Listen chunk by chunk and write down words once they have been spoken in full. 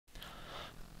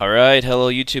Alright,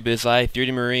 hello YouTube, it's I,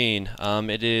 3D Marine.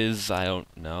 It is, I don't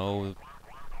know,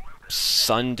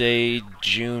 Sunday,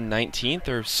 June 19th,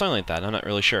 or something like that, I'm not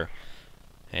really sure.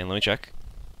 And let me check.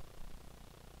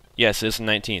 Yes, it is the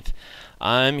 19th.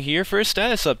 I'm here for a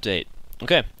status update.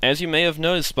 Okay, as you may have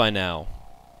noticed by now,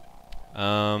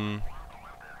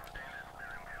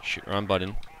 shoot, wrong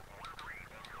button.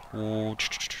 Ooh,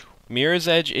 Mirror's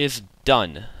Edge is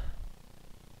done.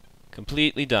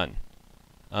 Completely done.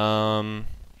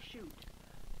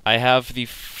 I have the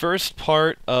first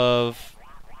part of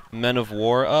Men of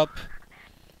War up,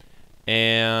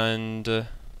 and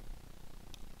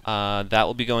that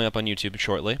will be going up on YouTube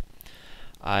shortly.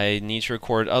 I need to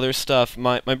record other stuff.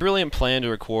 My brilliant plan to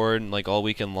record like all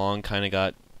weekend long kind of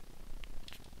got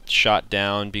shot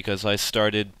down because I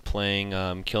started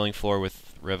playing Killing Floor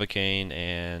with Revocaine,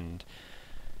 and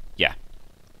yeah,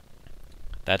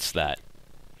 that's that.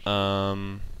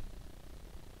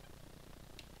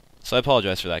 So I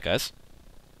apologize for that, guys.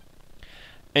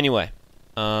 Anyway,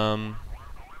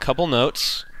 couple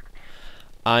notes.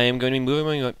 I am going to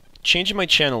be changing my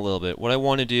channel a little bit. What I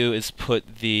want to do is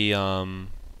put the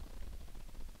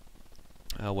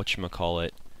whatchamacallit,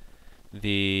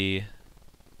 the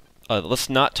Let's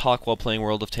Not Talk While Playing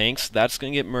World of Tanks. That's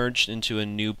going to get merged into a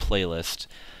new playlist.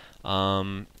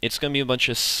 It's going to be a bunch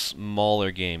of smaller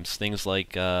games, things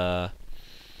like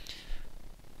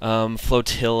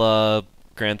Flotilla,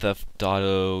 Grand Theft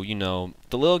Auto, you know,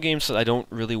 the little games that I don't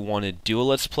really want to do a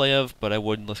Let's Play of, but I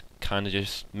would kind of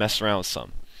just mess around with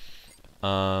some.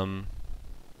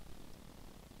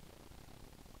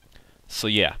 So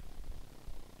yeah.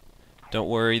 Don't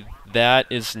worry, that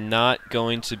is not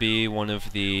going to be one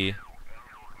of the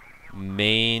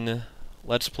main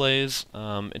Let's Plays.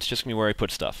 It's just going to be where I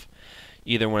put stuff.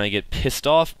 Either when I get pissed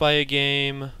off by a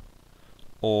game,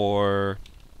 or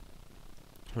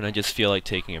when I just feel like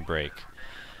taking a break.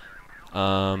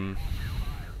 I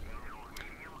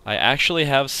actually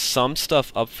have some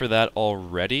stuff up for that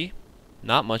already.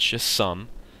 Not much, just some.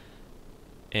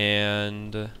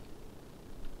 And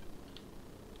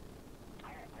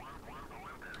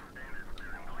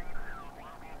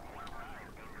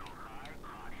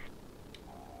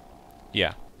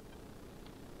yeah.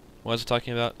 What was I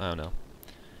talking about? I don't know.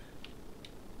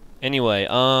 Anyway,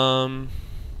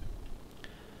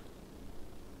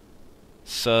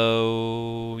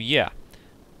 so yeah.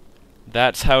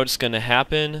 That's how it's gonna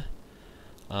happen.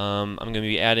 I'm gonna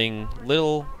be adding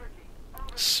little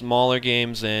smaller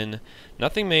games in.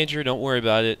 Nothing major, don't worry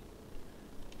about it.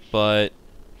 But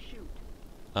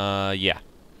yeah.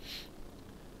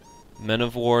 Men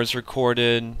of War is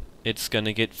recorded. It's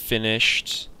gonna get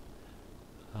finished.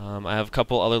 I have a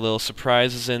couple other little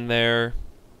surprises in there.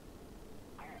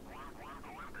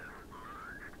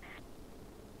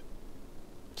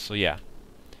 So yeah.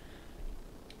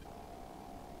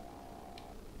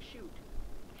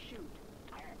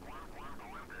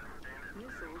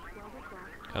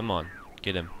 Come on,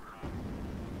 get him.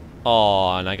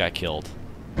 Aw, and I got killed.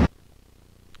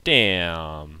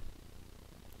 Damn.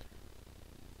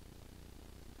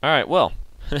 Alright, well,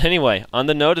 anyway, on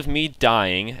the note of me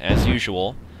dying, as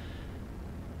usual,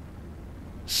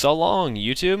 so long,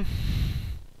 YouTube.